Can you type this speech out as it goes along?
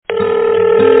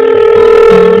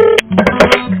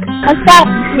What's up,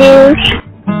 douche?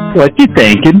 What you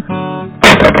thinking?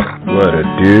 What a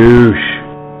douche.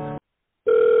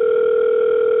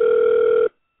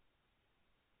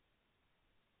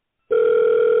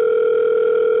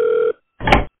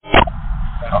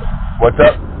 What's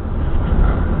up?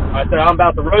 I said, I'm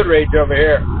about the road rage over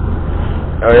here.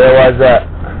 Oh yeah, why's that?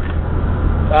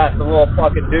 That's a little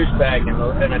fucking douchebag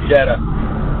in a Jetta.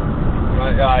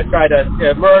 I tried to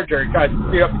merge her, he tried to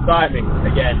speed up beside me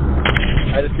again.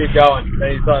 I just keep going.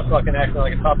 Then he's fucking acting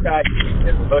like a tough guy. He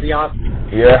has a hoodie on.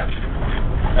 Yeah.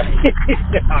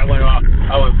 I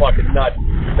went fucking nuts.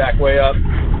 Back way up.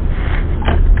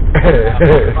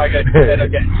 I ended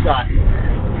up getting shot.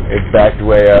 It backed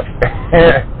way up.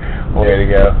 Way to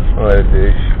go. What a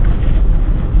douche.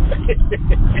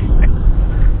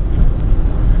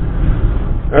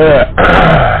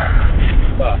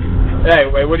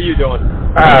 Anyway, what are you doing?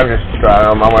 I'm just trying.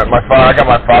 I got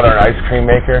my father an ice cream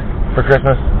maker for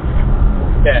Christmas.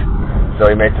 Yeah. So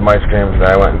he made some ice cream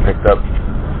that I went and picked up.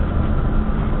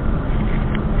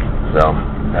 So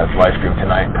that's some ice cream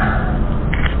tonight.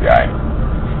 Yeah.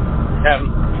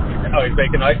 He's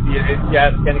making ice.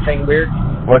 Yeah, anything weird?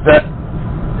 What's that?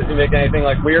 Does he make anything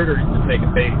like weird, or is he just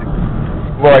making basic?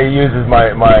 Well, he uses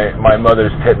my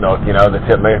mother's tit milk, you know, the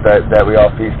tit milk that we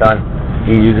all feast on.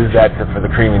 He uses that for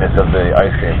the creaminess of the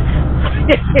ice cream.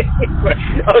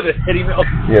 Oh, the titty milk.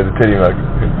 Yeah, the titty milk.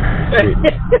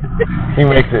 He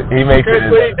makes it. Chris,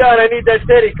 what are you doing? I need that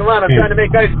titty. Come on, I'm trying to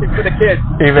make ice cream for the kids.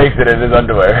 He makes it in his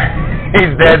underwear.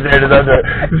 He's dead there in his underwear.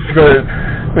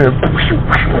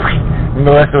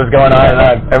 Melissa was going on and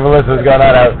on. And Melissa was going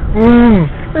on out.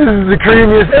 This is the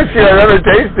creamiest ice cream I've ever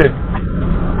tasted.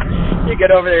 You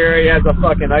get over there, he has a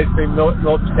fucking ice cream milk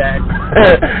stack.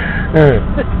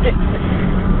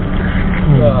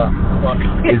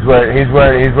 He's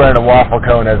wearing a waffle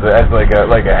cone as like a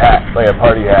hat, like a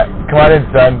party hat. Come on in,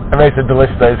 son. I made some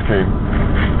delicious ice cream.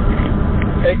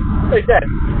 Hey, Dad,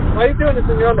 why are you doing this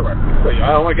in your underwear?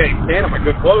 I don't want to get any sand on my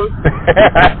good clothes.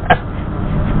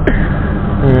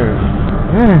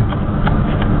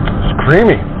 It's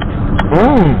creamy.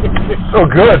 So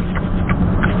good.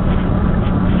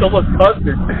 It's almost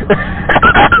custard.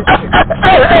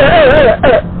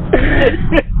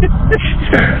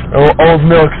 Old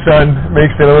milk, son,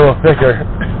 makes it a little thicker.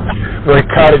 Like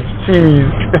cottage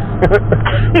cheese.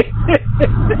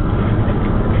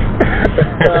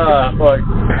 Fuck.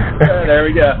 There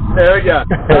we go.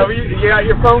 You got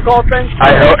your phone call thing?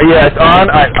 Yeah, it's on.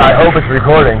 I hope it's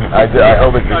recording. I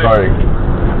hope it's recording.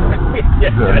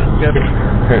 Yeah, that's good.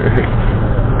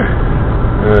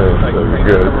 So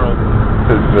good.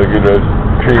 It's so good.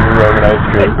 Creamy Roman ice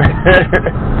cream.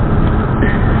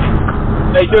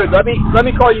 Hey, dude, let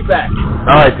me call you back.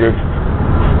 All right, dude.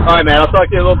 All right, man. I'll talk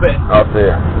to you in a little bit. I'll see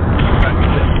you.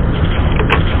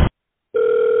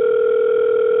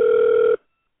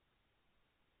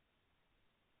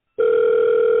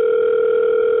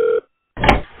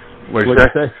 What'd you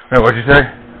say? What'd you say?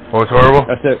 What was horrible?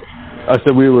 I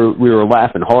said we were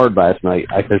laughing hard last night.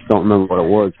 I just don't remember what it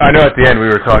was. I know at the end we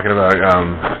were talking about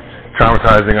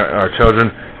traumatizing our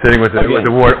children, sitting with the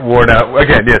worn out with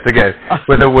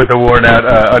the worn out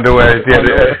underwear at the end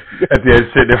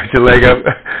sitting there with your leg up.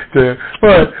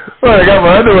 What? I got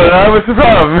my underwear on. What's the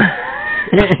problem?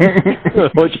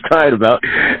 What you crying about?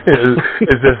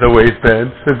 It's just the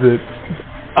waistband. That's it.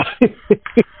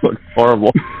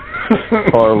 Horrible.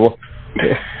 Horrible.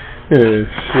 Shit.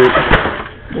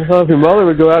 Well, if your mother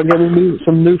would go out and get me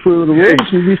some new food to eat,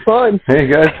 she'd be fine. Hey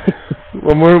guys,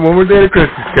 one more day of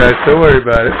Christmas, guys. Don't worry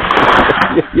about it.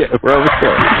 Yeah, we're almost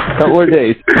there. Couple more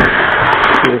days.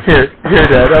 Here,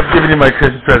 Dad. I'm giving you my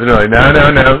Christmas present early. No.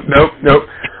 Nope.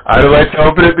 I don't like to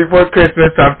open it before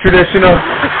Christmas. I'm traditional.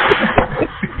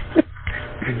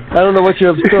 I don't know what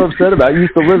you're so upset about. You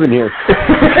used to live in here.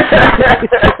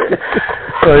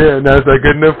 Oh yeah, now is that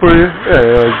good enough for you?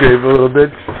 Yeah, I gave a little bit.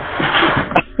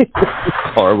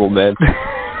 Horrible, man.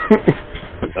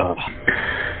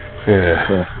 Yeah.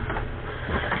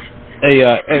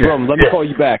 Hey, Rum, let me call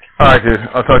you back. All right, dude.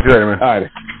 I'll talk to you later, man. All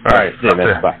right. Yeah,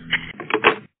 man. Bye.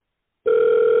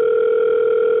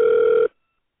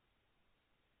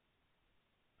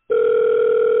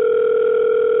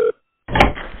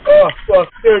 Oh, fuck.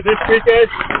 Dude, this weekend,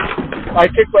 I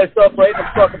kicked myself right in the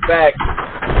fucking back.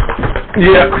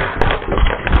 Yeah.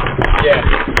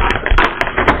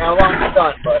 How long it's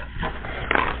done, but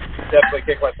definitely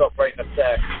kicked myself right in the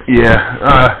sack. Yeah.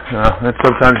 That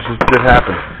sometimes just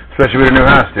happens, especially with a new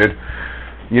house, dude.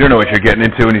 You don't know what you're getting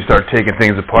into when you start taking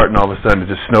things apart, and all of a sudden it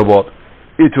just snowballs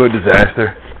into a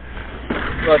disaster.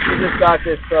 Look, we just got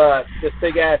this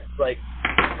big ass like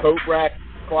coat rack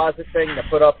closet thing to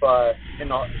put up, in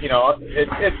the, you know,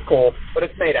 it's cool, but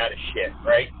it's made out of shit,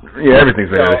 right? Yeah, everything's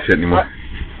made out of shit anymore.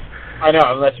 I know,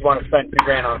 unless you want to spend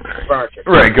 $2,000 on furniture.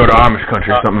 Right, go to Amish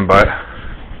country or something, but.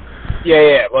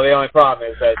 Yeah. Well, the only problem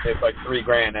is that it's like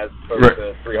 $3,000 as opposed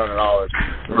to $300.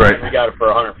 Right. And we got it for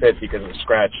 $150 because of the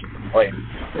scratch plate.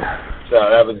 So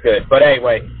that was good. But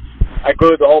anyway, I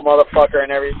glued the whole motherfucker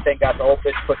and everything. Got the whole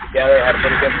bitch put together. Had to put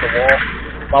it against the wall.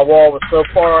 My wall was so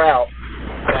far out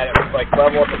that it was like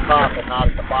level at the top and not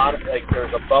at the bottom. Like there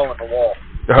was a bow in the wall.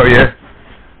 Oh yeah.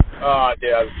 Oh,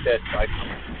 dude, I was dead. Like,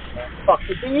 fuck,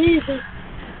 it'd be easy.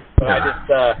 But I just,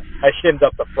 I shimmed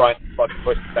up the front and fucking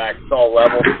pushed it back. It's all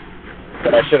level.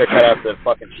 But I should have cut out the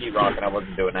fucking sheetrock, and I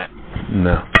wasn't doing that.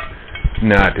 No.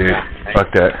 Nah, dude.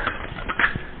 Fuck that.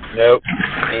 Nope.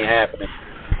 Ain't happening.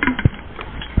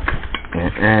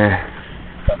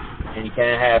 And it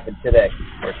can't happen today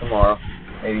or tomorrow.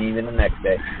 Maybe even the next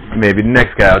day. Maybe the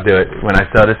next guy will do it. When I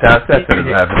sell this house, that's what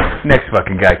will happen. Next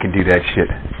fucking guy can do that shit.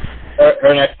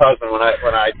 Her next husband when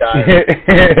I die.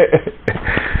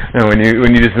 And when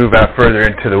you just move out further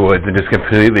into the woods and just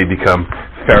completely become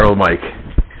Feral Mike.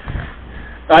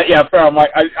 Yeah, Feral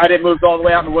Mike. I didn't move all the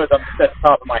way out in the woods. I'm just at the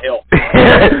top of my hill.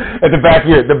 At the back of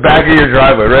your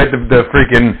driveway, right? The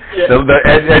freaking the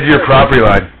edge of your property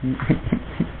line.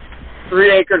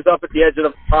 3 acres up at the edge of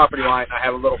the property line. I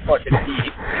have a little fucking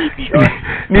teepee hut.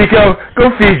 Nico, go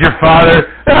feed your father.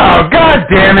 Oh, God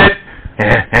damn it!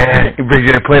 He brings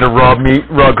you a plate of raw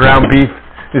ground beef.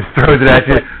 Just throws it at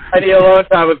you. I need alone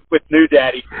time with new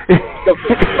daddy. Go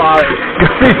feed your father. Go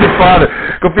feed your father.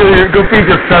 Go feed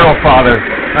your feral father.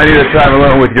 I need to time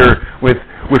alone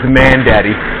with man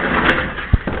daddy.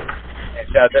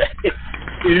 That's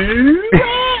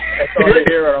all I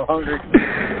hear when I'm hungry.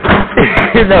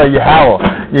 No, you howl.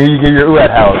 You get your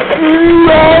ooh-at howl.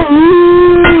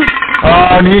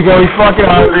 Oh, Nico, he's fucking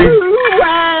hungry.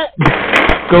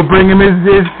 Go bring him his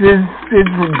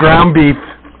ground beef.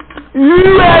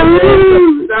 No,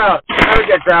 I don't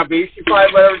get ground beef. You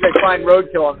find whatever they find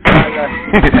roadkill on the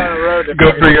road.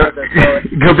 Go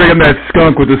bring him that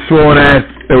skunk with the swollen ass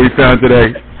that we found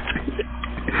today.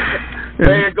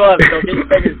 Wear your gloves. Don't get your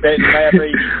fingers bitten.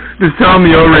 Just tell him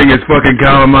the O-ring is fucking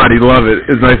calamari. He'd love it.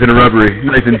 It's nice and rubbery,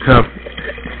 nice and tough.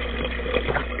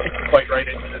 Quite right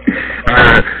into this.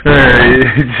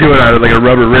 Chew it out like a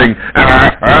rubber ring.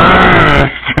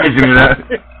 Stretching it out.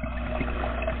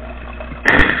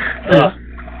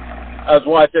 I was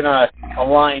watching a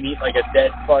lion eat like a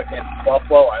dead fucking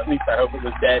buffalo. At least I hope it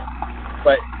was dead.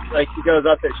 But like she goes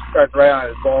up there, she starts right on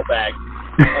his ball bag.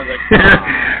 I was like,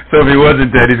 so if he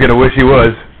wasn't dead, he's gonna wish he was.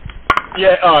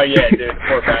 Yeah. Oh yeah, dude.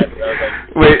 Poor bastard. I was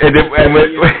like,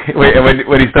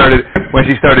 when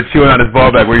she started chewing on his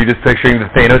ball bag, were you just picturing the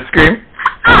Thanos scream?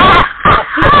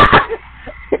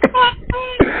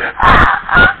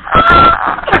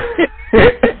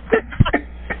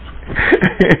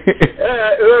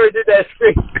 Whoever did that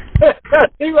scream,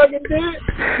 see if I can do it.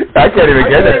 I can't even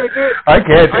get it. I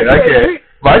can't.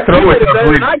 My throat was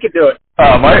completely. I can do it.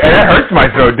 Oh, that hurts my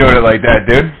throat doing it like that,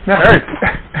 dude. That hurts.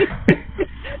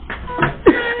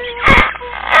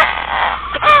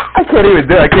 I can't even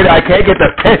do it. I can't get the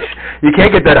pitch. You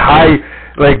can't get that high,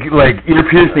 like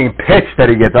ear-piercing pitch that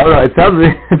he gets. I don't know. It's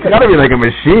gotta be like a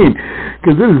machine,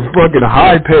 because this is fucking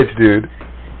high pitch, dude.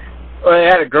 Well, they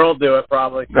had a girl do it,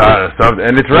 probably. Something,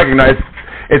 and it's recognized.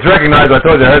 It's recognized. I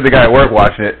told you, I heard the guy at work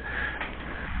watching it.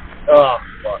 Oh,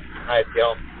 fuck. I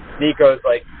feel him. Nico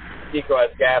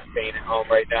has gas pain at home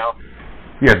right now.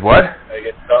 You had what?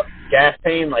 Gas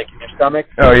pain, like in your stomach.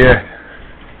 Oh, yeah.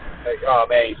 Like, oh,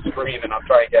 man, he's screaming. I'm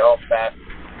trying to get home fast.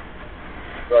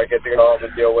 So I get to go home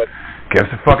and deal with it. Give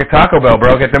us a fucking Taco Bell,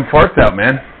 bro. Get them farts out,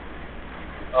 man.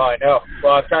 Oh, I know.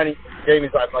 Well, I'm trying to...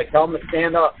 Jamie's like, tell him to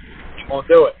stand up. He won't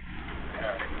do it.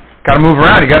 Gotta move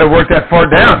around. You gotta work that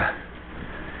fart down.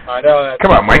 I know.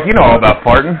 Come on, Mike. You know all about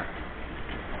farting.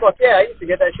 Fuck yeah, I used to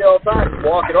get that shit all the time.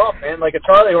 Walk it off, man, like a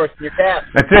Charlie horse in your calf.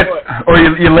 That's it. Or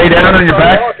you lay down on your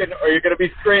back. Walking, or you're going to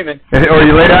be screaming. Or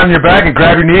you lay down on your back and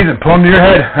grab your knees and pull them to your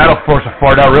head. That'll force a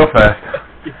fart out real fast.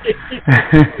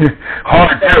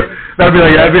 Hard, too. That'd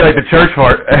be like the church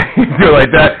fart. You do it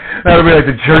like that. That'll be like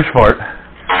the church fart.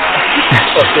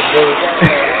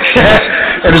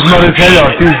 And his mother's head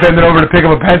off. She was bending over to pick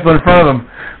up a pencil in front of him.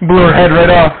 Blew her head right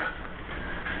off.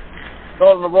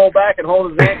 Told him to roll back and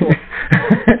hold his ankle.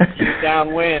 He's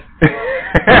downwind.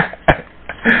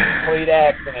 Complete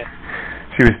accident.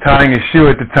 She was tying his shoe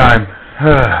at the time.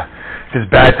 Just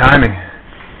bad timing.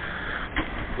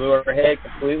 Blew her head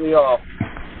completely off.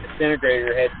 Disintegrated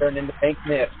her head, turned into pink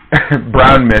mist.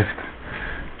 Brown mist.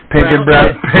 Pink and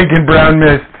brown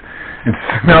mist. It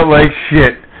smelled like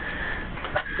shit.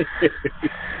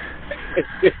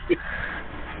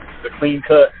 The clean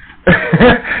cut.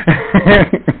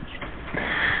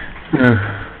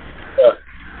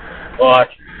 Watch.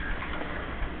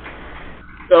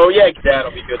 So yeah,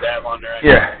 that'll be good to have on there.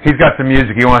 Yeah, he's got some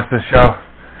music he wants to show.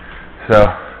 So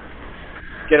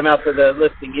get him out to the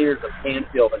listening ears of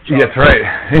Canfield. That's right.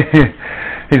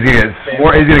 He's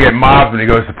gonna get mobbed when he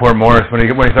goes to Port Morris when he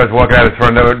starts walking out his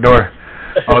front door.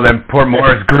 All them Port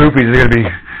Morris groupies are gonna be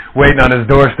waiting on his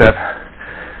doorstep.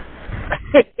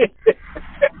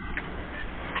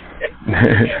 Can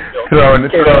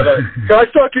I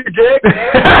suck your dick?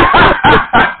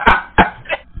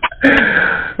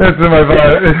 That's what my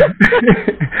father.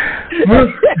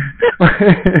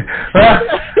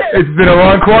 It's been a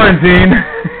long quarantine.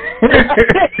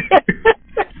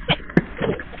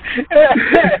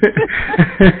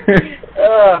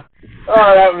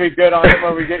 That would be good on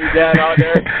when we get your dad out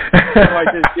there. I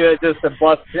might just to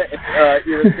bust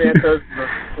either Santos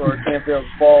or Canfield's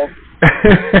balls.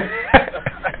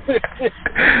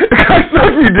 I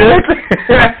suck your dick.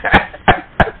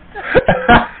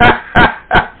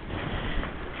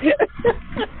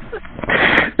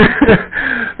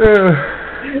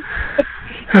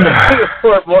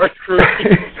 Port Morris crew.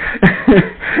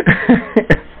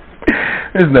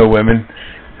 There's no women.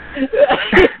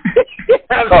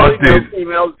 Oh, dude. No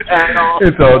females at all.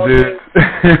 It's all dudes.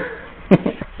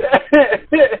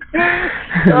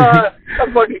 I'm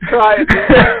fucking crying.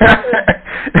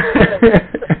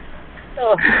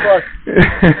 Oh, fuck.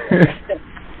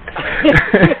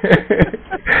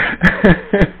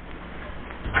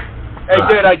 Hey,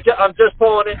 dude, I'm just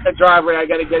pulling in the driveway. I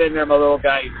got to get in there. My little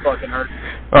guy, he's fucking hurt.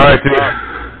 All right, dude.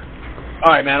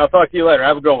 All right, man. I'll talk to you later.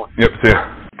 Have a good one. Yep, see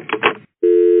ya.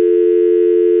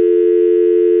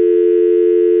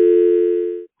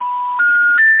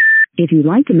 If you'd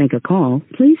like to make a call,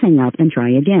 please hang up and try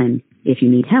again. If you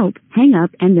need help, hang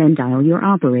up and then dial your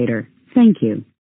operator. Thank you.